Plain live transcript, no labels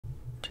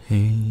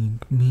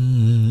Take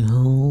me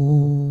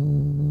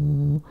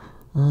home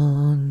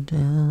on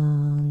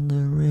down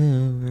the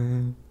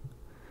river.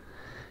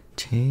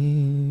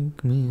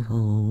 Take me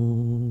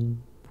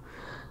home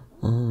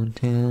on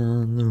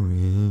down the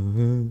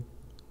river.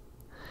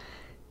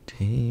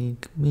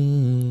 Take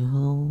me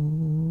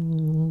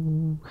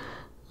home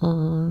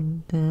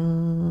on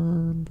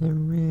down the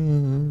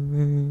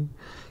river.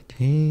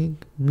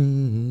 Take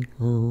me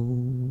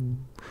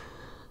home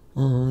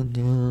on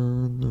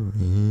down the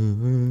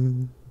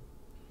river.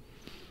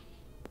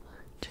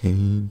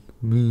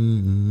 Take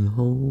me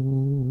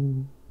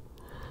home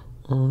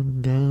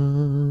on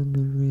down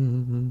the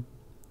river.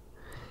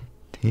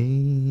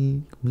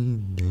 Take me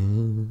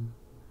down.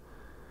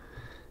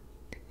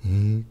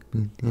 Take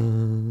me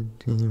down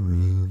to the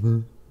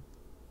river.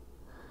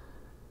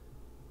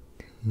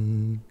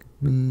 Take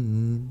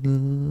me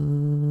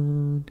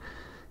down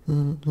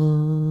that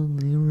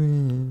lonely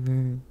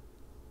river.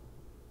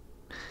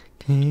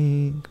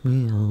 Take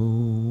me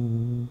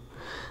home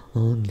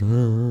on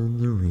down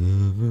the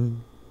river.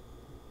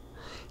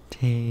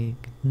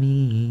 Take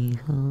me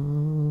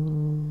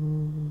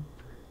home.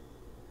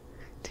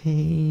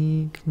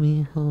 Take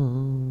me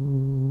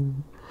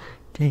home.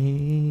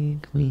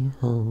 Take me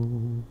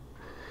home.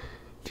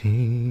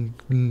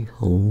 Take me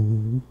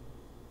home.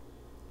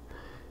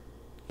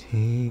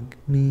 Take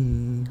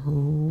me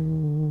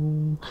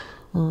home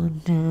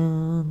on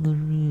down the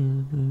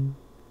river.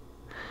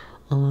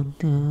 On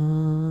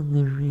down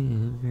the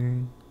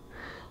river.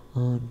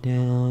 On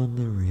down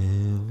the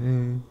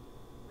river.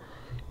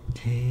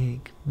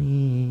 Take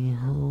me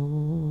home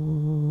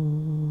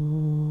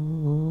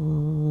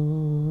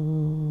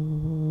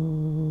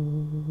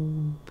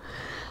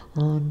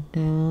on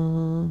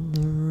down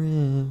the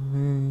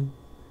river.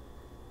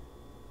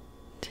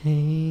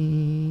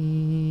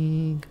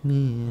 Take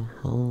me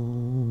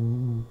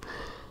home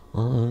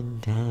on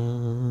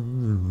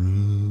down the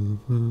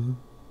river.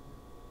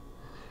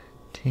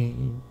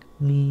 Take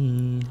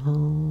me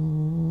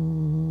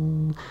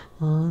home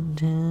on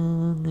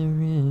down the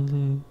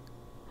river.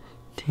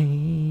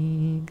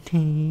 Take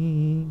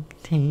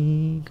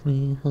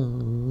me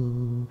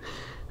home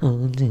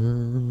on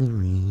down the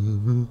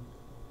river.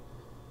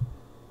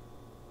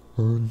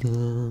 On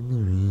down the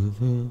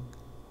river.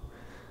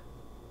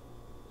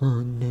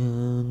 On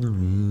down the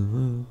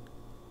river.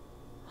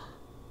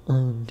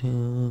 On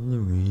down the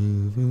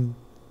river.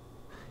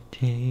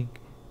 Take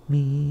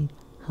me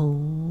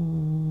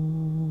home.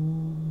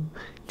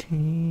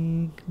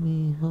 Take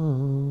me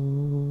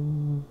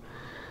home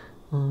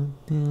on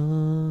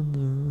down the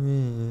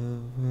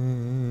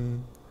river.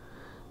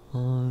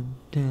 On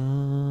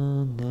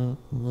down that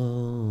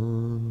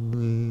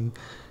lonely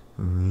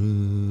river.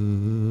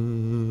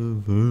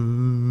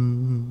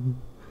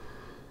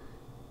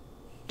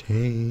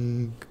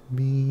 Take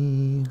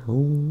me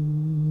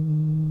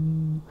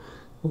home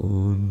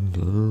on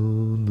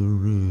down the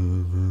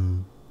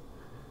river.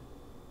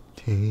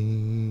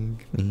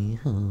 Take me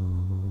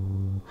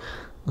home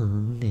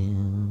on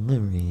down the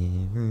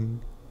river.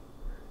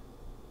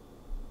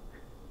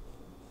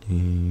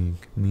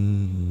 Take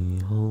me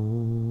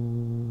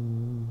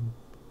home.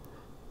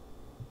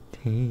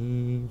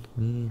 Take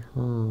me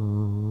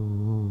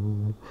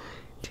home.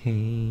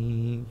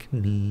 Take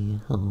me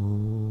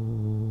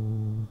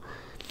home.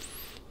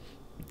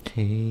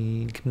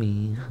 Take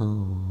me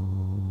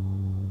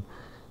home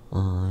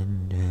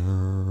on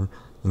down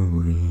the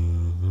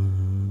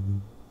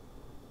river.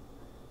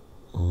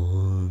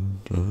 On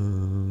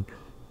down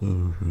the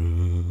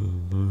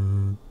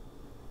river.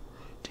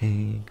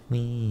 Take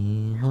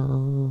me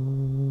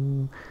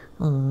home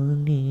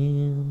on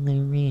down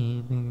the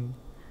river.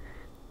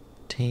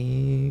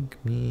 Take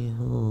me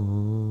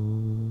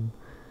home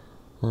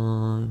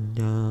on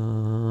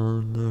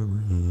down the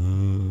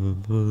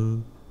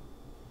river.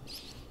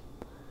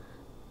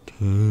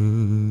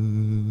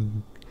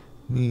 Take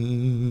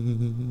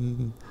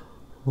me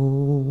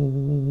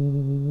home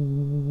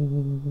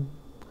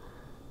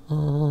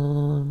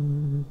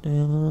on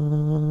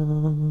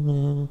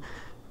down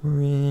the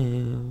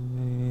river.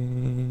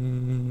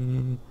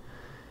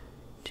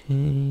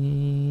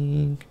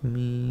 Take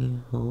me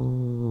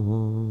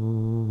home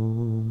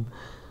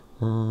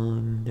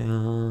on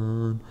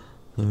down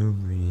the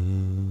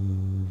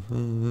river.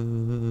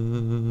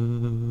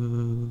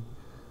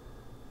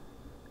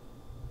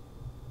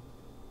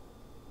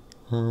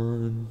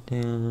 On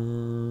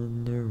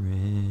down the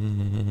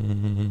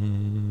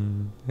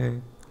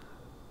river.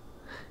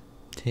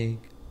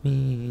 Take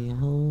me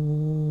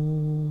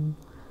home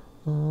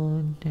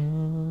on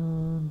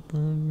down the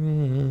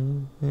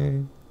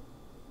river.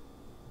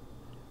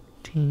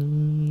 Take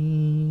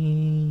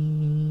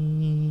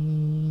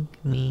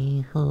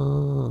me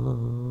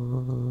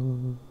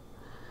home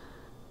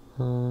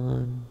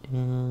on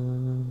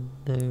down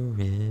the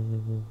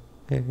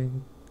river.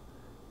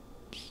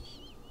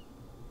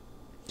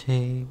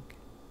 Take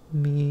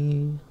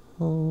me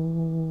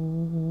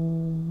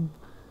home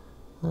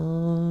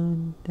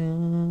on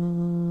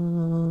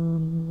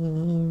down the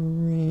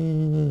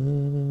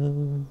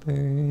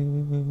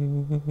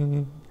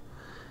river.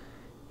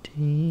 take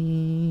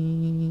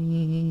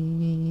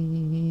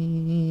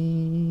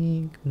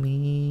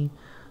me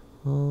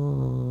home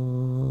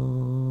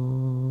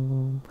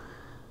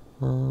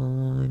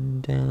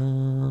on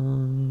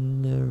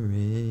down the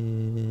river,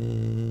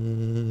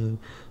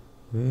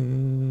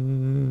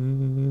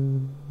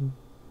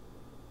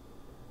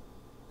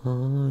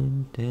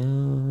 on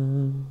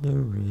down the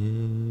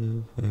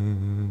river,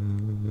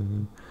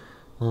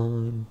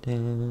 on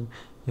down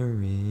the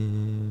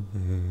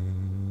river.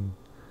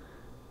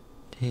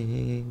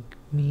 Take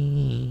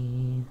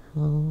me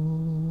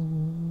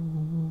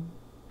home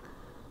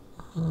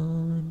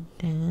on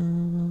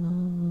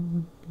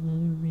down the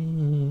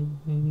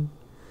river.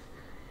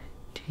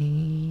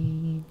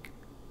 Take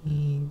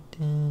me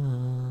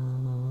down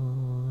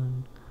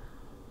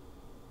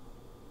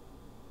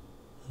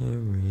the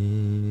river.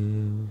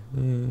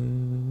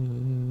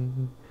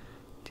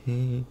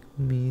 Take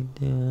me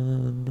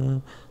down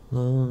the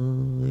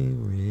lonely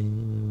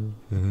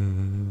river.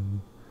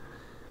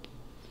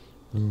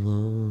 The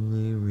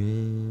lonely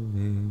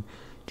river,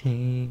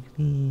 take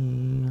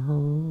me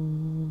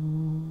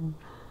home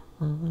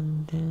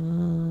on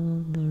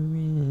down the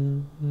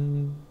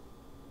river.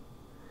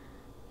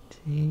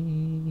 Take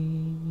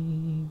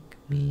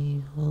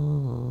me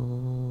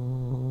home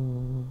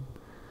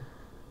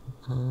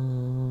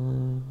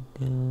on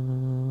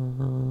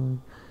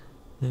down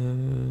the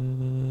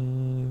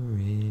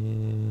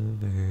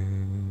river.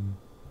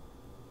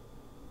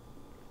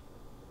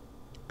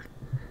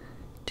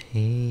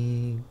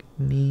 Take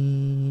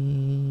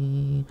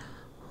me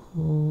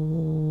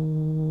home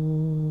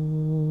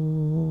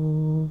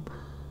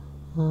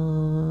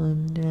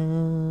on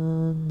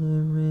down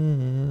the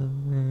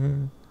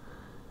river.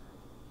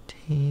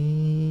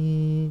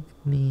 Take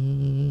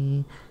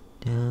me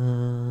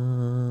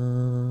down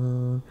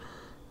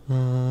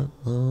that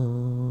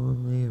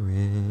lonely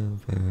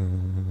river.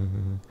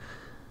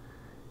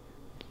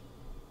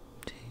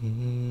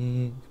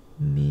 Take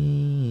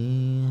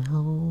me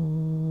home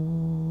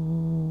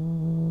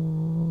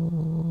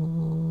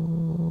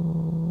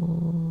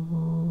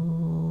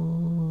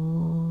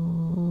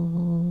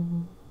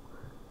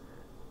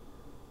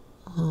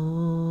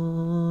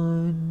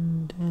on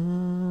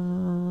down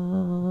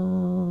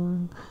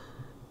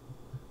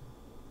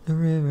the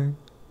river.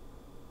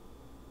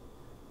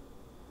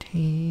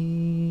 Take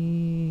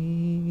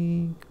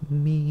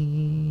me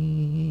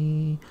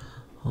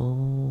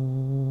home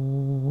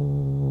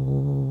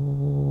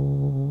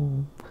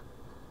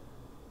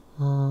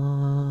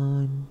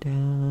on down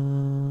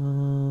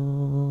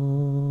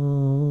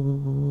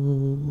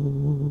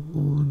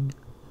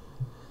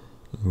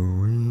the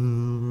river,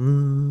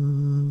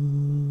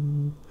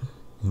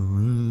 the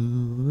river,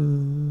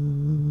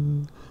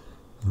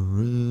 the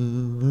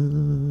river.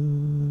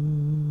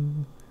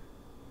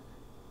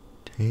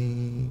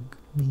 Take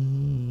me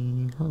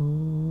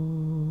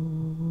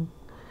home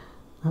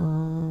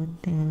on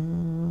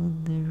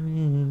down the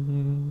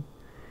river.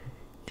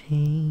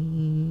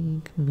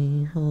 Take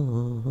me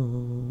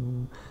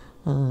home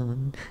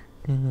on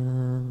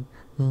down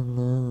the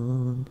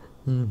lonely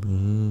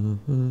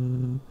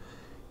river.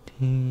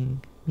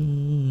 Take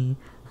me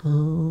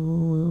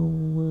home,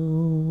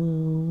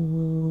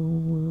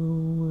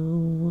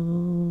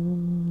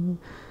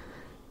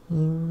 the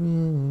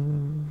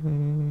river.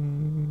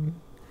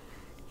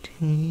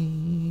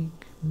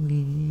 Take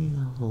me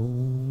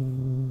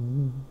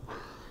home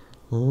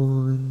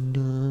on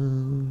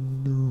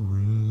down the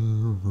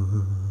river,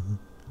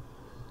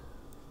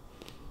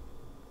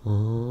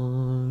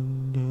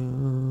 on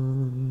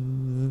down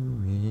the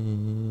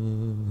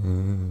river.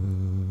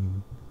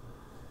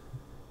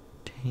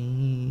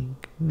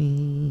 Take me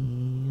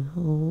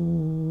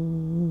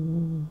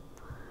home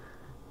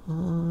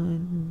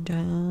on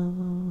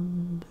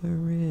down the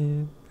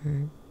river.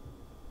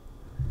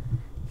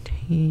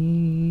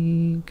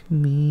 Take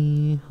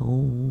me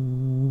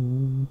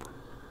home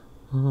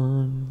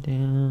on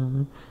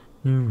down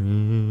the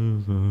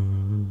river,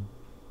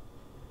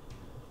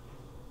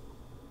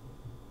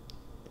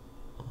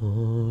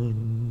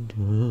 on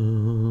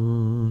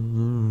down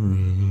the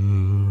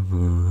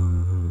river.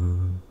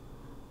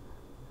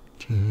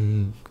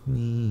 Take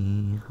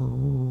me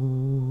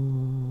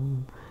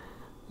home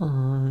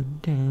on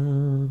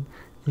down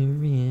the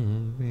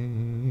river.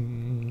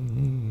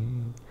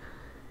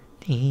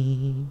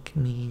 Take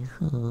me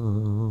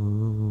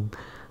home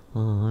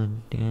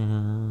on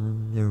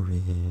down the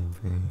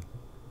river.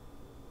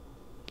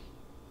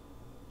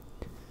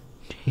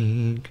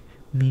 Take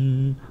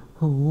me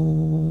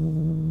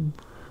home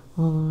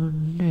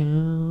on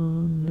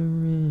down the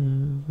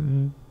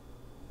river.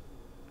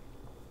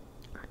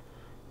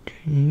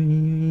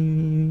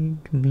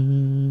 Take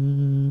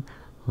me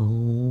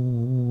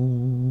home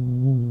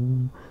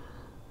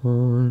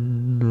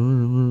on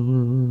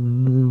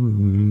down the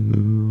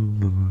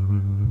river.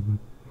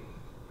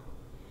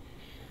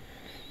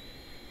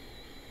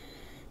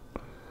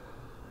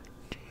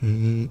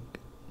 Take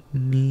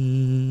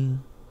me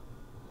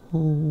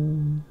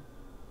home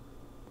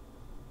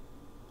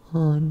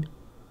on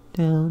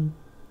down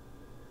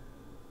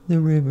the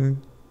river.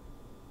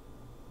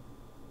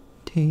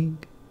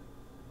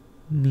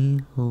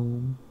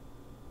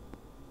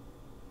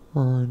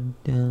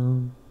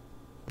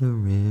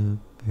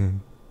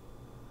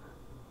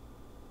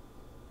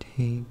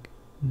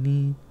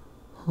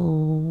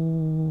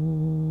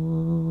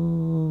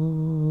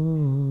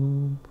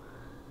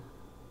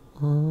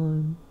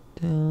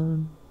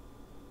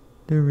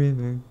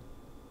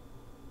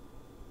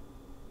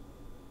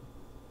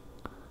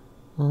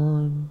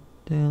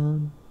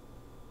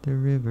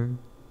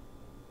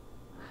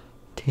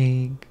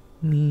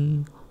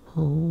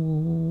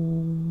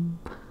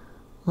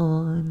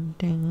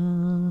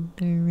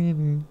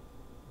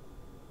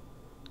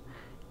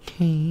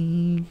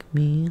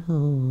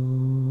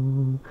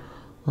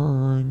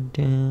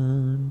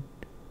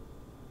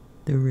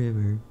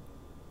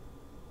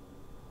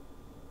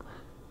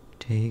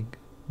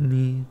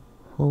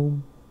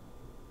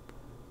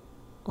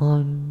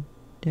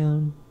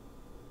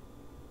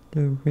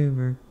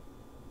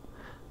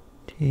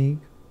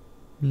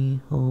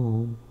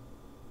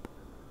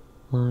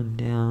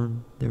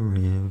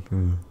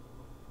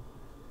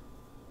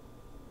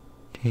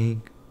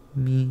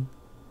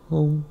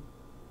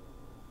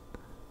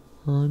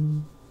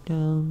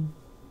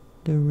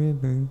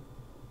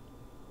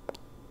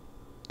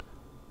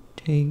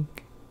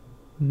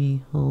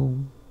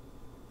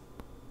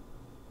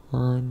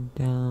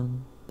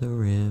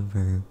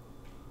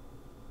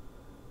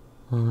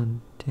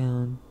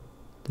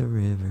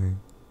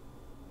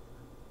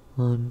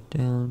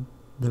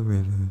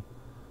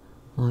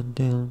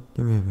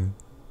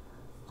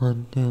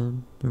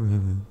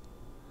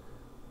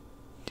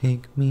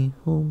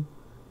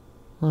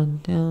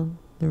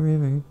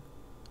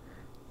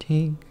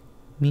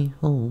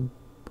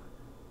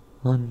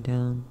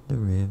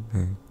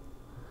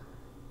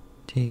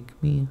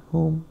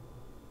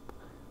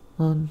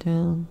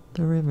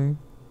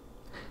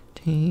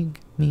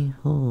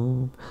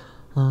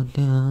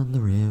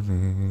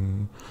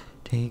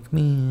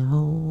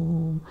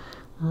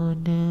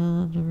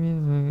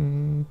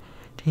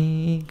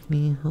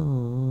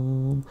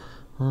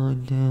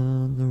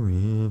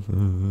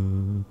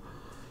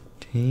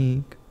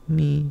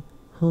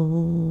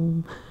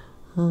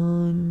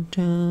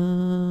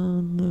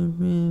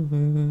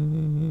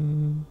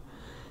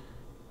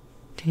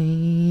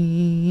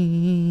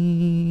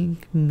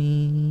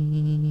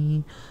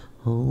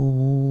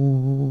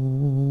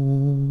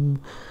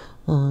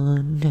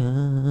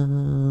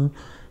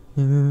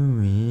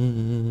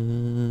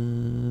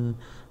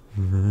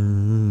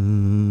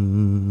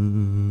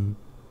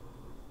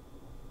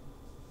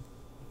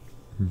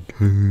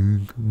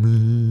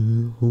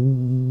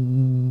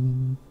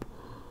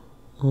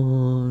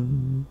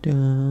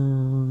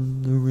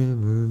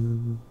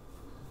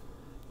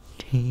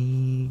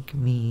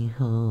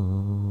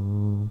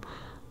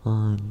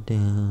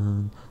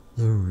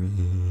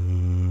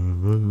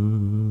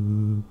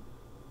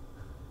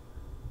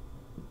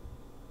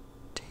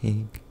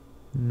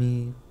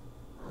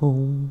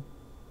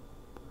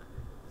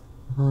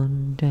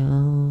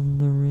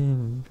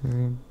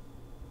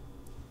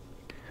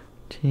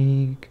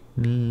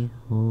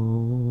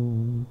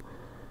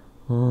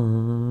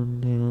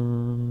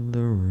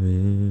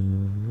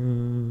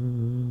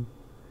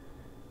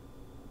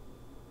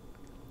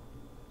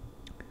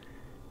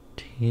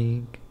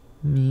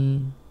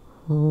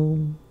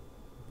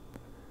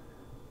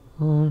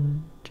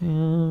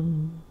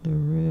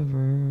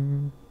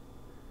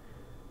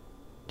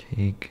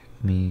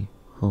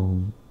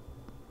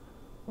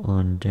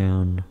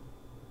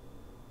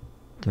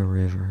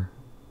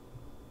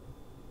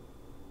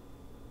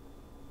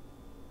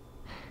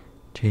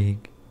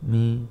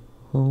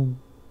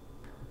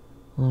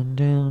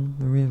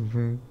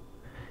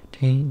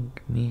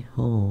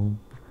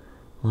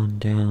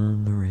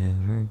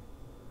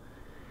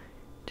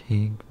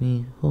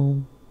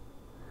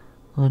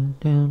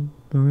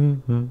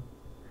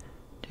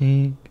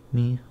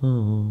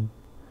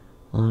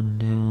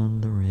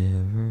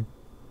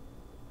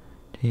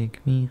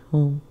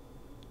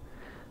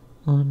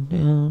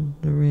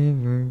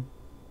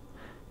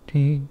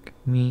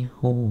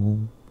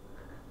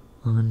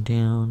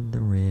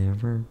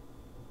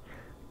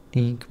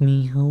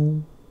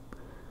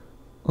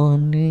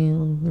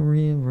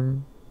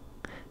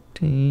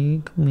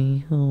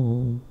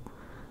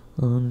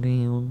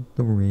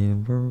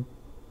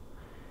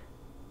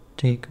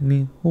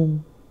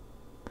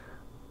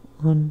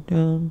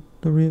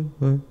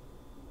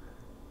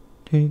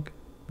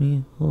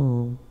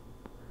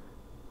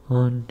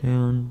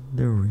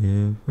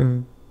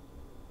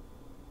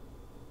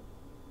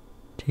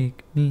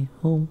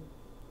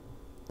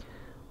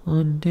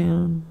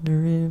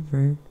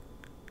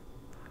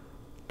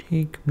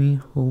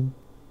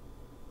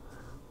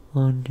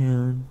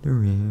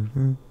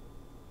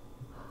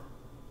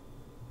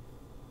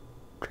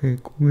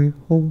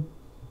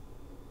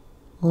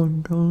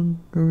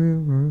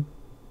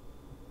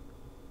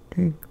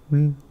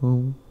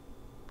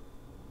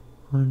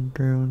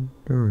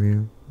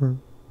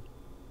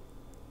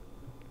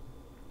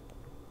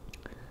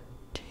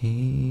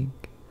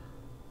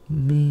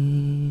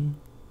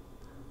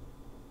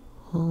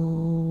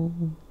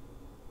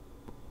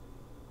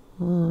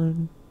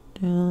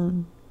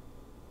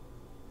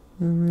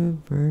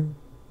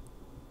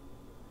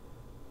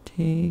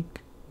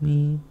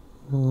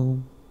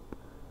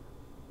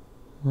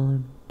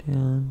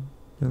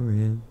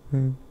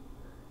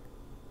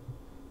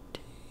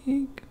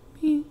 take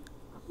me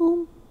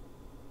home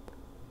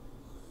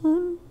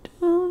on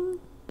down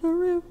the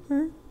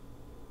river.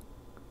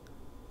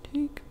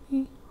 Take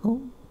me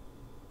home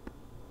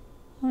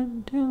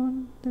on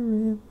down the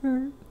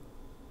river.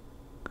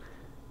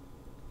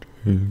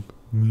 Take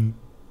me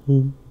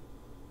home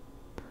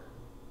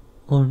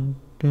on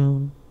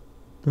down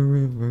the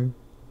river.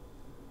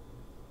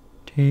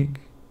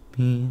 Take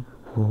me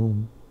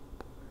home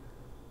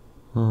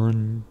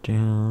on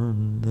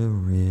down the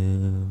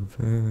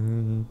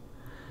river.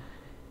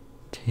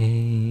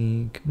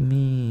 Take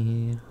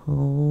me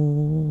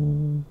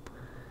home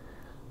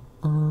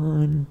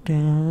on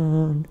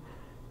down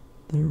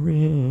the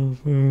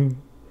river.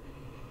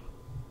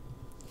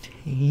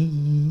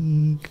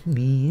 Take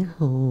me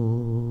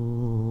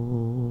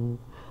home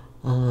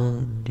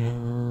on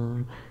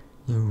down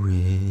the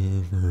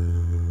river.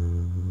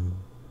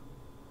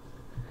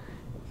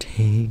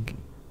 Take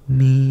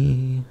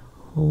me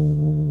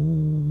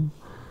home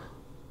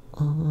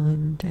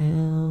on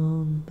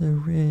down the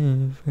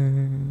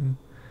river.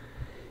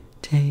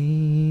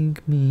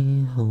 Take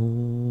me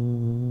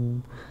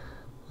home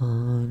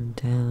on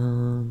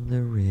down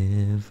the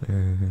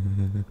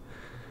river.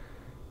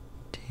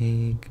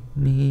 Take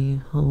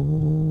me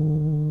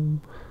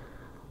home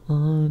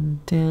on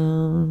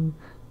down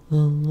the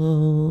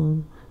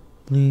lonely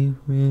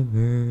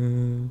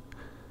river.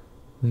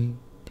 We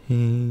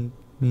take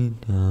me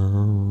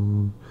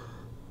down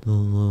the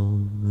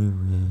lonely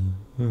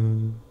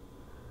river.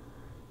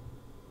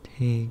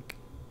 Take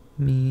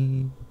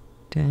me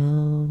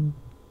down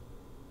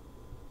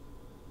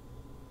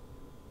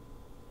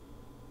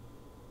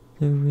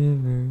the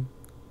river.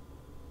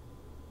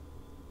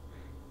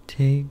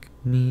 Take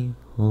me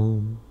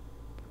home.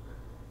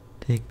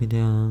 Take me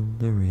down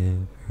the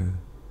river.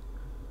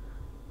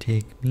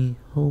 Take me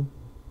home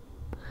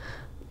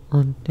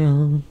on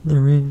down the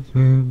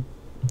river.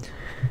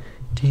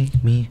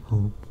 Take me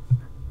home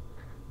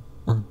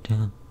on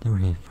down the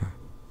river.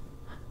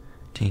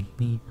 Take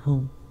me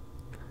home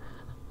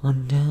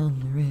on down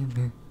the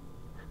river.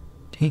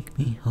 Take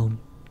me home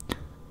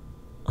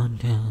on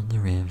down the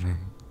river.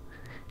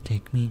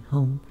 Take me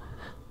home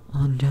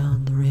on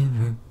down the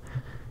river.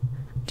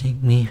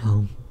 Take me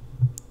home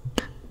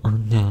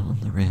on down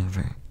the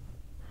river.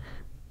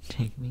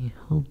 Take me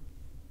home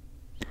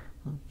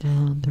on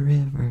down the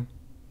river.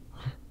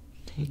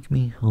 Take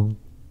me home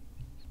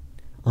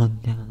on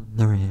down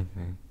the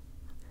river.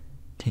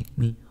 Take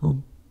me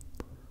home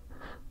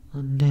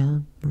on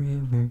down the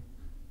river.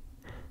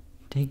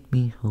 Take me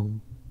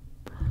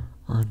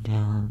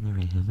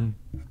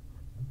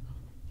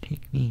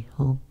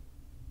home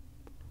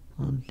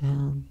on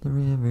down the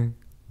river.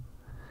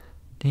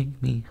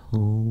 Take me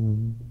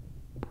home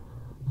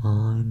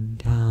on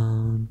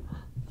down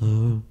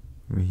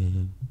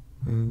the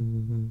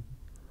river.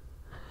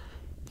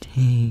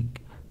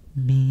 Take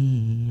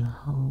me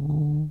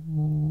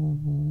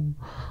home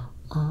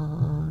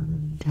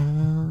on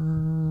down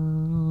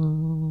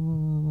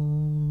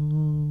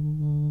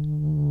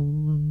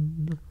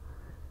the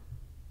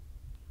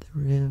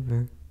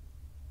river.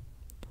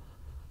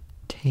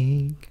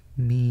 Take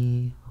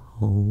me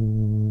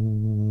home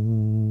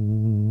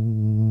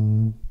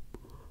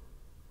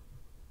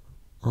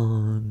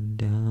on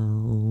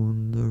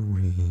down the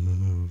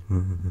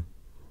river.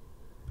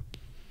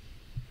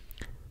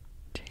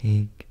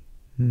 Take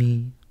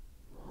me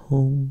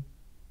home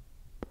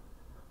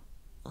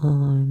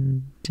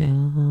on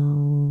down the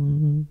river. Take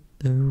me home on down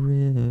the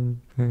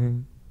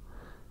river.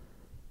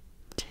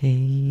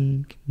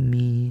 Take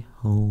me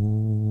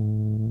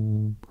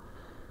home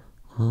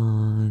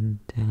on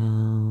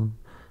down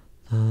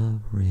the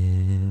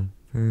river.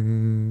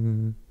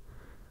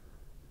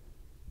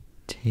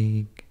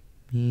 Take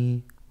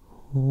me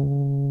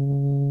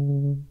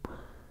home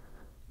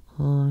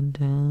on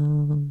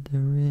down the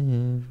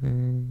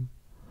river.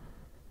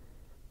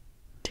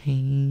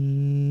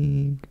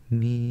 Take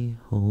me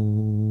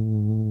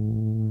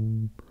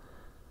home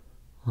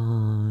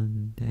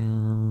on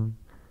down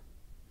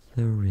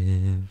the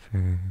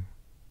river.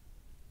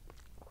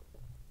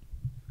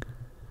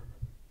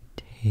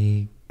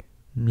 Take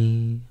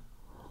me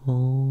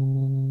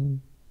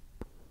home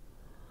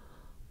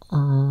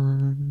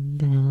on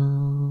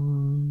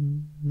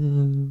down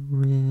the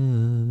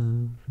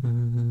river.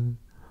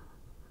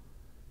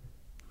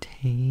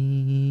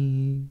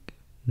 Take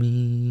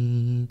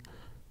me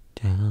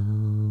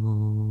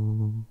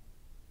down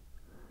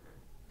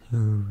the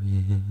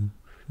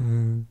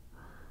river.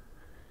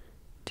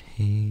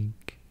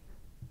 Take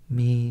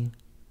me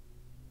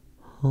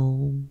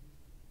home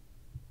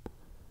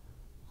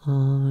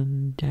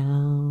on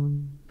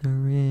down the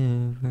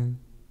river.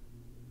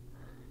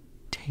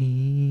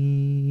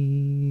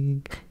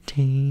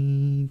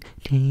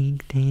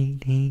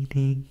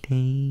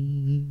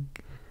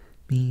 Take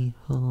me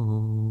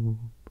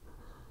home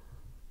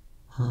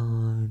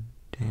on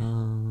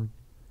down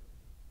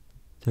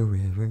the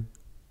river.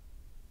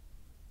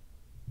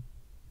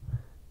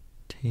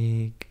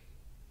 Take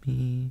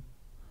me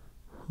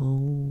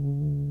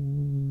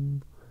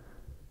home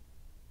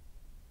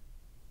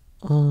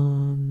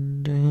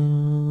on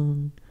down